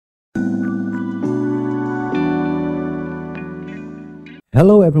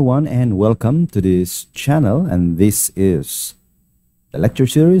Hello, everyone, and welcome to this channel. And this is the lecture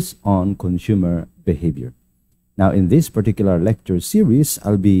series on consumer behavior. Now, in this particular lecture series,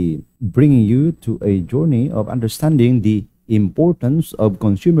 I'll be bringing you to a journey of understanding the importance of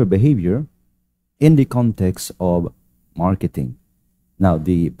consumer behavior in the context of marketing. Now,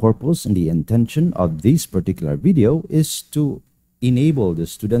 the purpose and the intention of this particular video is to enable the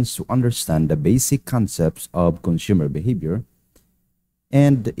students to understand the basic concepts of consumer behavior.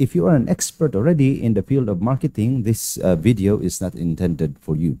 And if you are an expert already in the field of marketing, this video is not intended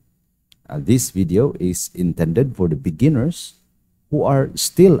for you. This video is intended for the beginners who are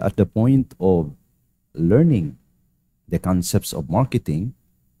still at the point of learning the concepts of marketing,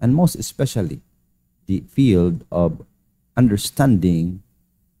 and most especially the field of understanding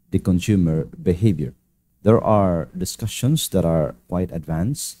the consumer behavior. There are discussions that are quite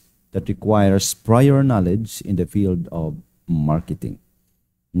advanced that requires prior knowledge in the field of marketing.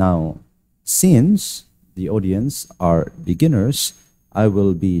 Now, since the audience are beginners, I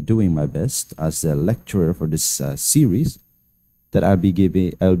will be doing my best as a lecturer for this series that I'll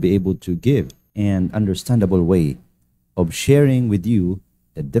be able to give an understandable way of sharing with you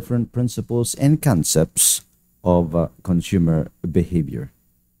the different principles and concepts of consumer behavior.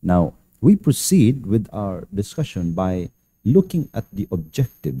 Now, we proceed with our discussion by looking at the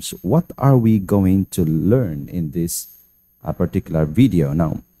objectives. What are we going to learn in this particular video?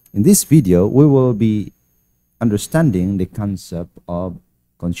 Now, in this video, we will be understanding the concept of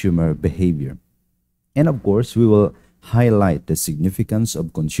consumer behavior. And of course, we will highlight the significance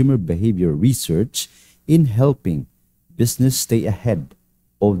of consumer behavior research in helping business stay ahead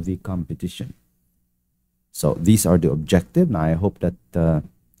of the competition. So these are the objectives. Now, I hope that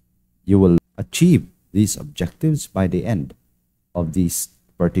you will achieve these objectives by the end of this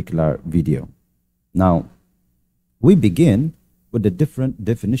particular video. Now, we begin with the different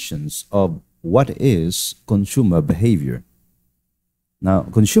definitions of what is consumer behavior. Now,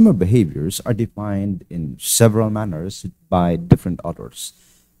 consumer behaviors are defined in several manners by different authors.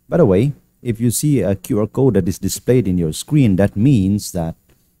 By the way, if you see a QR code that is displayed in your screen, that means that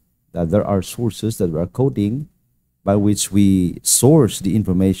there are sources that we are quoting by which we source the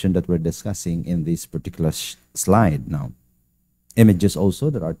information that we're discussing in this particular slide. Now, images also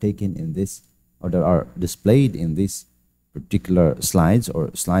that are taken in this or that are displayed in this particular slides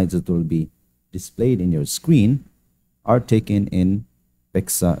or slides that will be displayed in your screen are taken in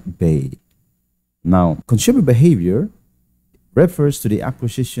Pixabay. Now, consumer behavior refers to the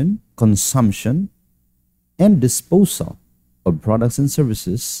acquisition, consumption, and disposal of products and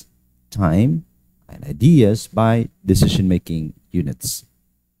services, time, and ideas by decision-making units.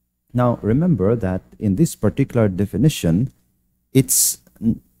 Now, remember that in this particular definition, it's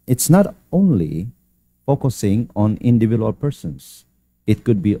not only focusing on individual persons. It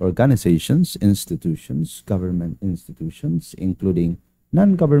could be organizations, institutions, government institutions, including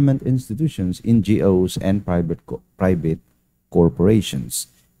non-government institutions, NGOs, and private corporations,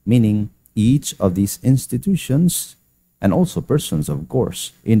 meaning each of these institutions and also persons, of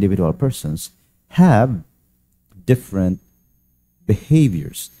course, individual persons, have different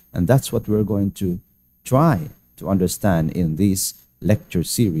behaviors. And that's what we're going to try to understand in this lecture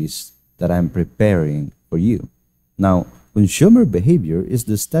series that I'm preparing for you. Now, consumer behavior is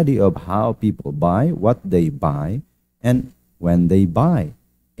the study of how people buy, what they buy, and when they buy,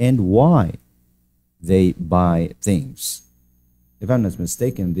 and why they buy things. If I'm not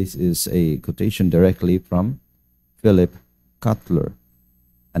mistaken, this is a quotation directly from Philip Kotler,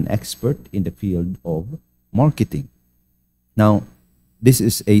 an expert in the field of marketing. Now, this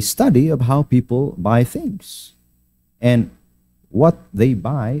is a study of how people buy things and what they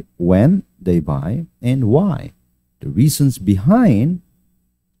buy, when they buy, and why. The reasons behind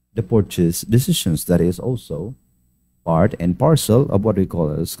the purchase decisions. That is also part and parcel of what we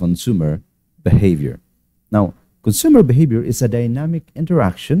call as consumer behavior. Now, consumer behavior is a dynamic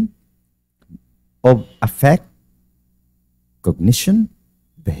interaction of affect, cognition,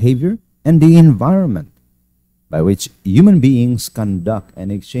 behavior, and the environment by which human beings conduct and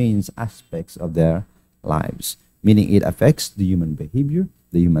exchange aspects of their lives, meaning it affects the human behavior,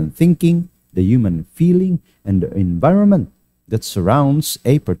 the human thinking, the human feeling, and the environment that surrounds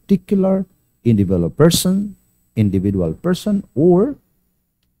a particular individual person, or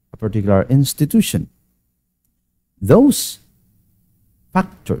a particular institution. Those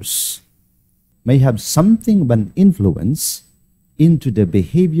factors may have something of an influence into the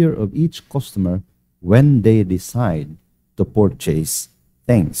behavior of each customer when they decide to purchase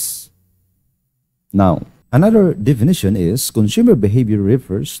things. Now, another definition is consumer behavior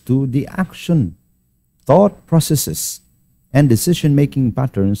refers to the action, thought processes, and decision-making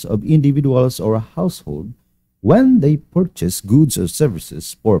patterns of individuals or a household when they purchase goods or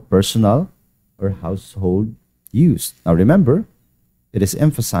services for personal or household use. Now remember, it is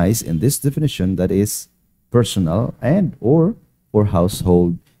emphasized in this definition that is personal and or for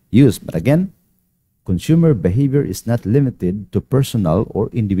household use. But again, consumer behavior is not limited to personal or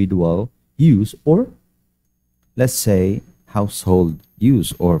individual use, or let's say household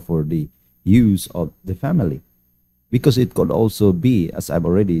use, or for the use of the family. Because it could also be, as I've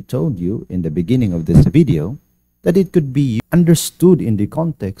already told you in the beginning of this video, that it could be understood in the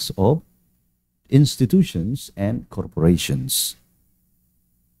context of institutions and corporations.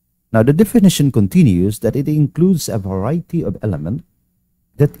 Now, the definition continues that it includes a variety of elements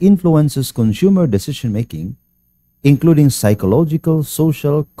that influences consumer decision-making, including psychological,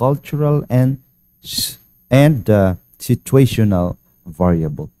 social, cultural, and situational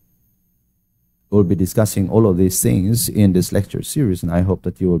variable. We'll be discussing all of these things in this lecture series, and I hope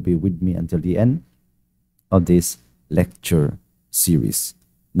that you will be with me until the end of this lecture series.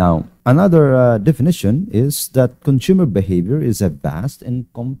 Now, another definition is that consumer behavior is a vast and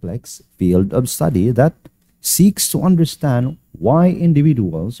complex field of study that seeks to understand why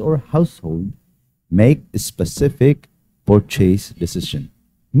individuals or households make a specific purchase decision.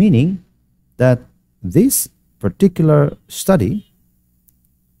 Meaning that this particular study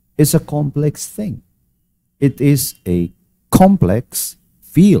is a complex thing. It is a complex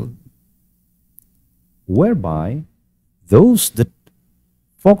field whereby those that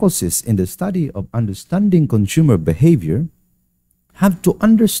focuses in the study of understanding consumer behavior have to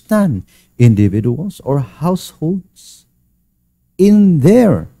understand individuals or households in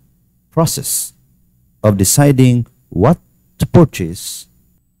their process of deciding what to purchase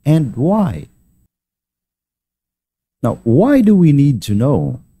and why. Now, why do we need to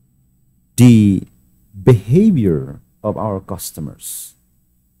know the behavior of our customers?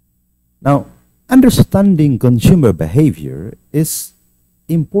 Now, understanding consumer behavior is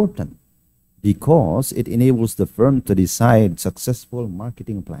important because it enables the firm to decide successful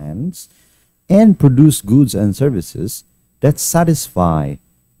marketing plans and produce goods and services that satisfy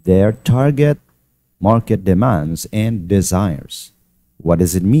their target market demands and desires. What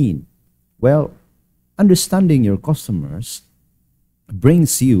does it mean? Well, understanding your customers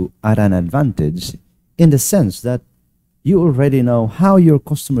brings you at an advantage in the sense that you already know how your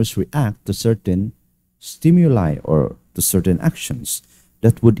customers react to certain stimuli or to certain actions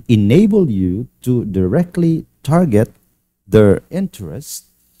that would enable you to directly target their interests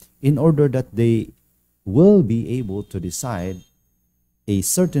in order that they will be able to decide a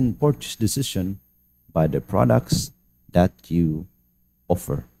certain purchase decision by the products that you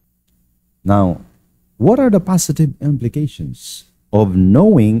offer. Now, what are the positive implications of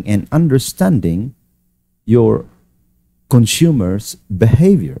knowing and understanding your consumers'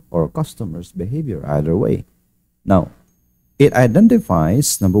 behavior or customers' behavior, either way? Now, it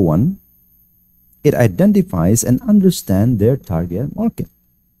identifies, number one, it identifies and understands their target market.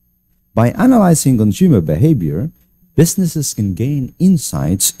 By analyzing consumer behavior, businesses can gain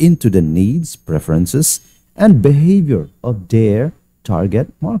insights into the needs, preferences, and behavior of their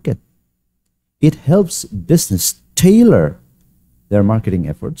target market. It helps business tailor their marketing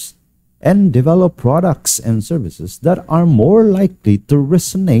efforts and develop products and services that are more likely to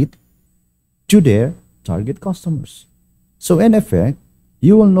resonate to their target customers. So in effect,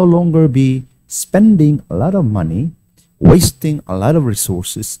 you will no longer be spending a lot of money, wasting a lot of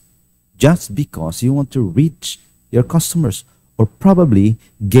resources just because you want to reach your customers or probably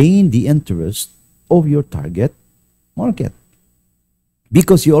gain the interest of your target market.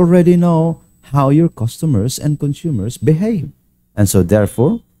 Because you already know how your customers and consumers behave. And so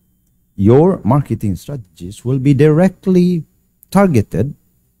therefore, your marketing strategies will be directly targeted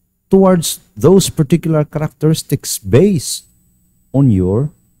towards those particular characteristics based on your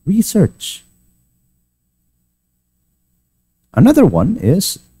research. Another one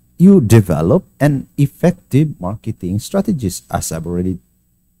is you develop an effective marketing strategies, as I've already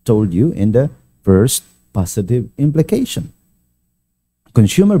told you in the first positive implication.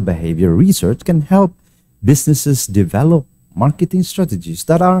 Consumer behavior research can help businesses develop marketing strategies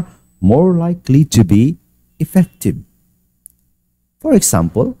that are more likely to be effective. For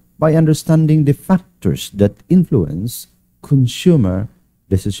example, by understanding the factors that influence consumer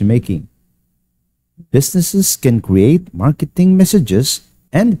decision-making, businesses can create marketing messages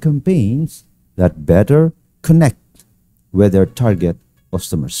and campaigns that better connect with their target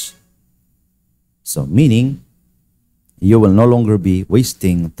customers. So meaning, you will no longer be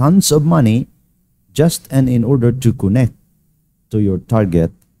wasting tons of money just and in order to connect to your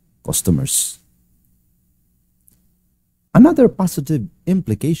target customers. Another positive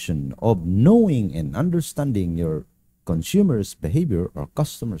implication of knowing and understanding your consumer's behavior or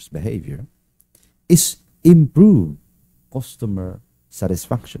customer's behavior is improve customer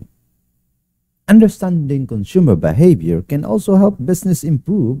satisfaction. Understanding consumer behavior can also help business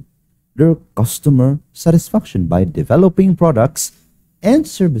improve their customer satisfaction by developing products and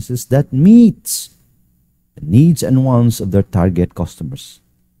services that meets the needs and wants of their target customers.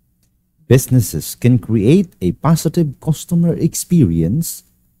 Businesses can create a positive customer experience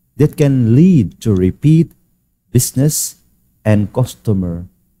that can lead to repeat business and customer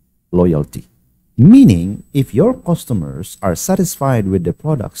loyalty. Meaning, if your customers are satisfied with the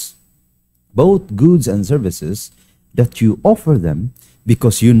products, both goods and services that you offer them,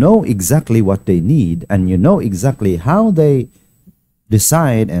 because you know exactly what they need and you know exactly how they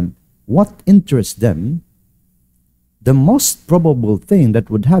decide and what interests them, the most probable thing that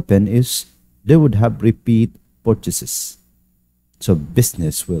would happen is they would have repeat purchases. So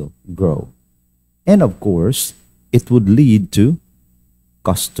business will grow. And of course, it would lead to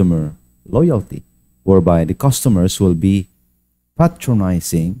customer loyalty, whereby the customers will be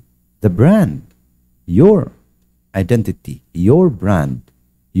patronizing the brand, your identity, your brand,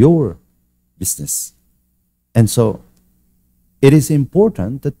 your business. And so it is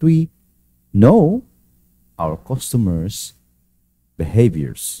important that we know our customers'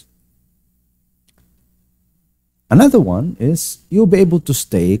 behaviors. Another one is you'll be able to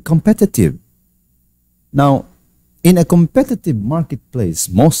stay competitive. Now, in a competitive marketplace,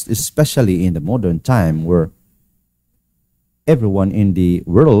 most especially in the modern time where everyone in the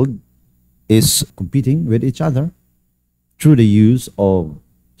world is competing with each other through the use of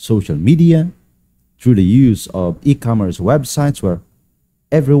social media, through the use of e-commerce websites where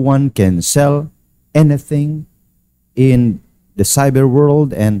everyone can sell anything in the cyber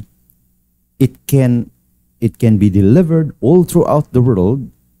world, and it can be delivered all throughout the world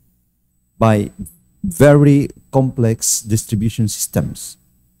by very complex distribution systems.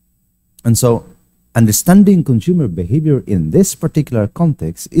 And so understanding consumer behavior in this particular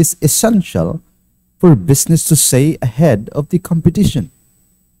context is essential for business to stay ahead of the competition.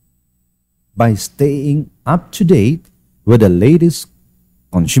 By staying up to date with the latest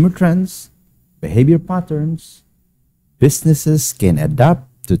consumer trends, behavior patterns, businesses can adapt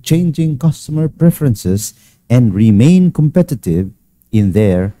to changing customer preferences and remain competitive in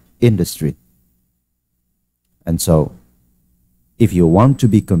their industry. And so, if you want to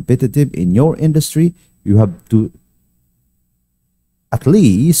be competitive in your industry, you have to at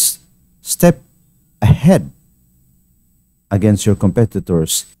least step ahead against your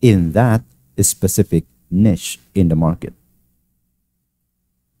competitors in that specific niche in the market.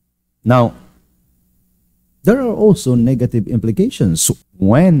 Now, there are also negative implications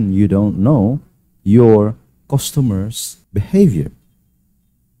when you don't know your customers' behavior.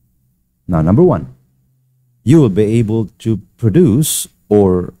 Now, number one, you will be able to produce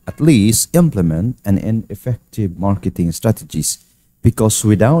or at least implement an ineffective marketing strategies, because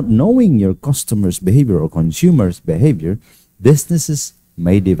without knowing your customers' behavior or consumers' behavior, businesses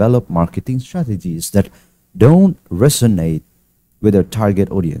may develop marketing strategies that don't resonate with their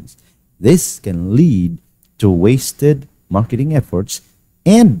target audience. This can lead to wasted marketing efforts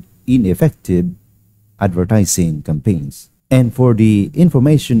and ineffective advertising campaigns. And for the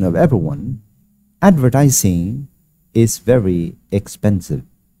information of everyone, advertising is very expensive.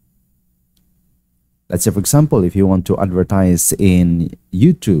 Let's say, for example, if you want to advertise in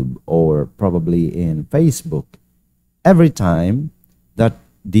YouTube or probably in Facebook, every time that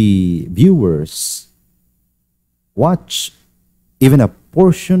the viewers watch even a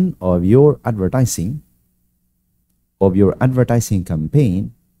portion of your advertising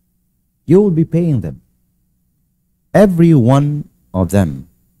campaign, you will be paying them. Every one of them.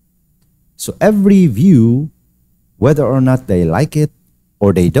 So every view, whether or not they like it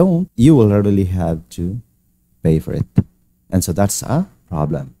or they don't, you will really have to pay for it. And so that's a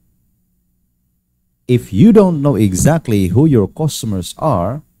problem. If you don't know exactly who your customers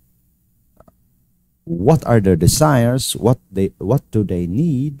are, what are their desires, what do they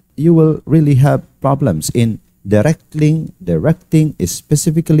need, you will really have problems in directing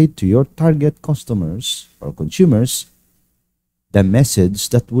specifically to your target customers or consumers the message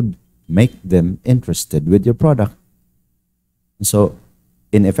that would make them interested with your product. So,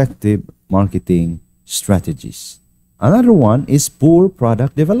 ineffective marketing strategies. Another one is poor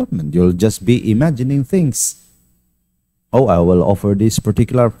product development. You'll just be imagining things. Oh, I will offer this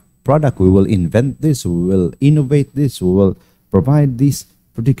particular product. We will invent this. We will innovate this. We will provide these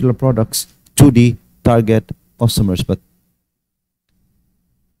particular products to the target customers. But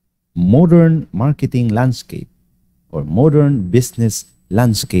modern marketing landscape or modern business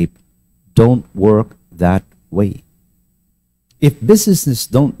landscape don't work that way. If businesses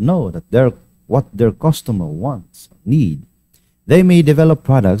don't know what their customer wants, need, they may develop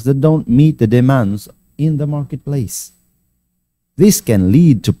products that don't meet the demands in the marketplace. This can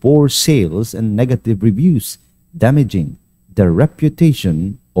lead to poor sales and negative reviews, damaging the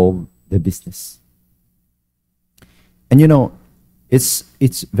reputation of the business. And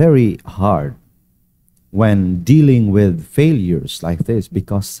it's very hard when dealing with failures like this,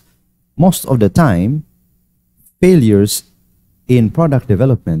 because most of the time failures in product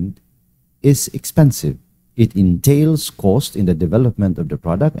development is expensive. It entails cost in the development of the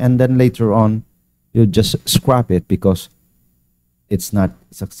product, and then later on you just scrap it because it's not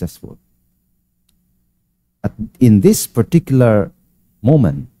successful. In this particular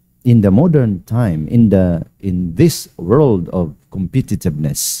moment, in the modern time, in this world of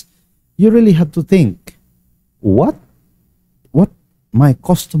competitiveness, you really have to think what my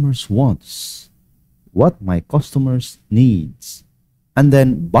customers wants, what my customers needs, and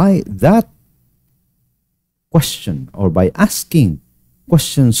then by that question, or by asking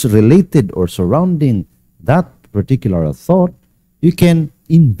questions related or surrounding that particular thought, you can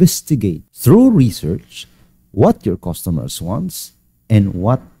investigate through research what your customers wants and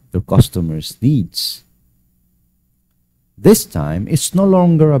what your customers needs. This time, it's no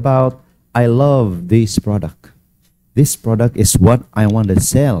longer about, I love this product. This product is what I want to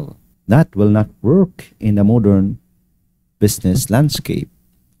sell. That will not work in the modern business landscape.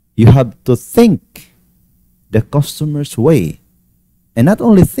 You have to think the customer's way. And not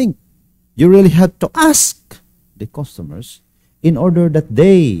only think, you really have to ask the customers in order that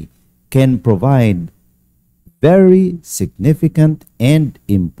they can provide very significant and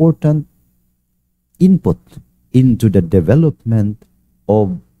important input into the development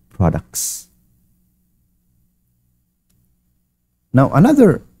of products. Now,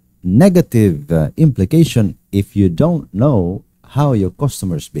 another negative implication, if you don't know how your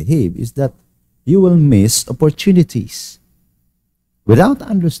customers behave, is that you will miss opportunities. Without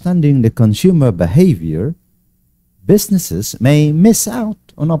understanding the consumer behavior, businesses may miss out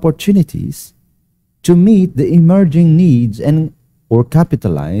on opportunities to meet the emerging needs and or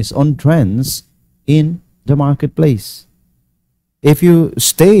capitalize on trends in the marketplace. If you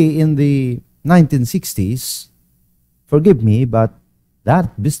stay in the 1960s, forgive me, but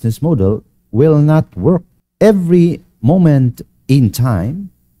that business model will not work. Every moment in time,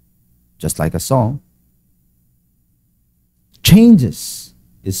 just like a song, changes,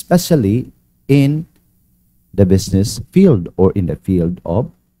 especially in the business field or in the field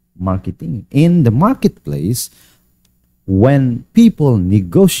of marketing. In the marketplace, when people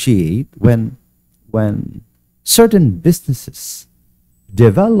negotiate, when certain businesses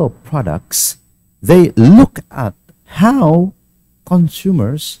develop products, they look at how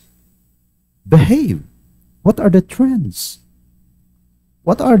consumers behave. What are the trends?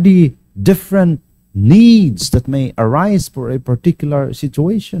 What are the different needs that may arise for a particular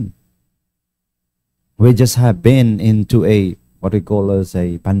situation? We just have been into what we call as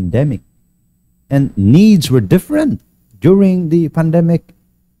a pandemic, and needs were different during the pandemic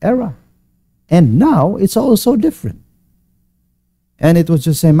era, and now it's also different. And it was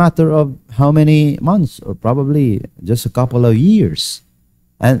just a matter of how many months, or probably just a couple of years.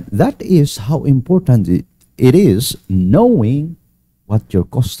 And that is how important it is, knowing what your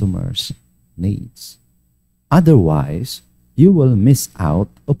customers needs. Otherwise, you will miss out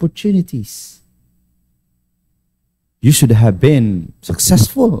opportunities. You should have been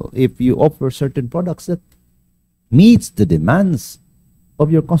successful if you offer certain products that meets the demands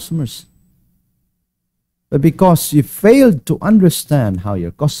of your customers. But because you failed to understand how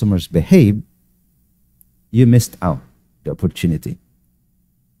your customers behave, you missed out the opportunity.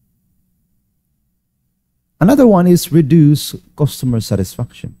 Another one is reduce customer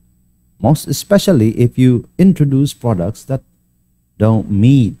satisfaction, most especially if you introduce products that don't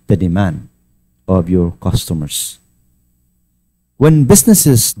meet the demand of your customers. When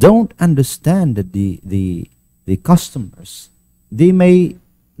businesses don't understand the customers, they may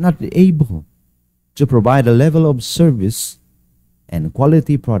not be able to provide a level of service and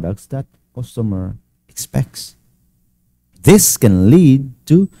quality products that customer expects. This can lead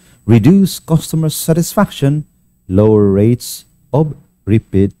to reduced customer satisfaction, lower rates of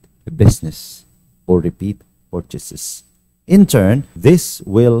repeat business or repeat purchases. In turn, this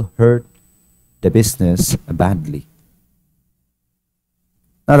will hurt the business badly.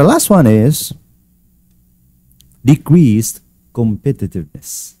 Now, the last one is decreased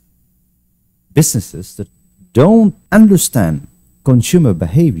competitiveness. Businesses that don't understand consumer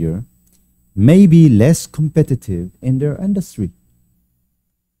behavior may be less competitive in their industry.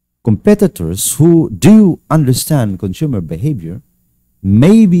 Competitors who do understand consumer behavior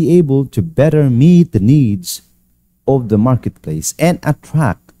may be able to better meet the needs of the marketplace and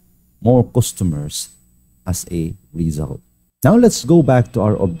attract more customers as a result. Now let's go back to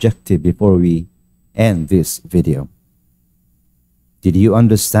our objective before we end this video. Did you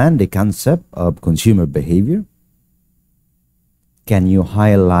understand the concept of consumer behavior? Can you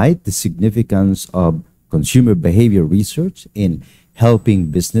highlight the significance of consumer behavior research in helping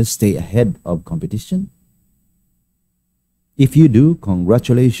business stay ahead of competition? If you do,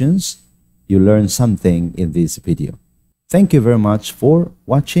 congratulations, you learned something in this video. Thank you very much for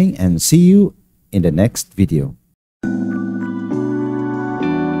watching and see you in the next video.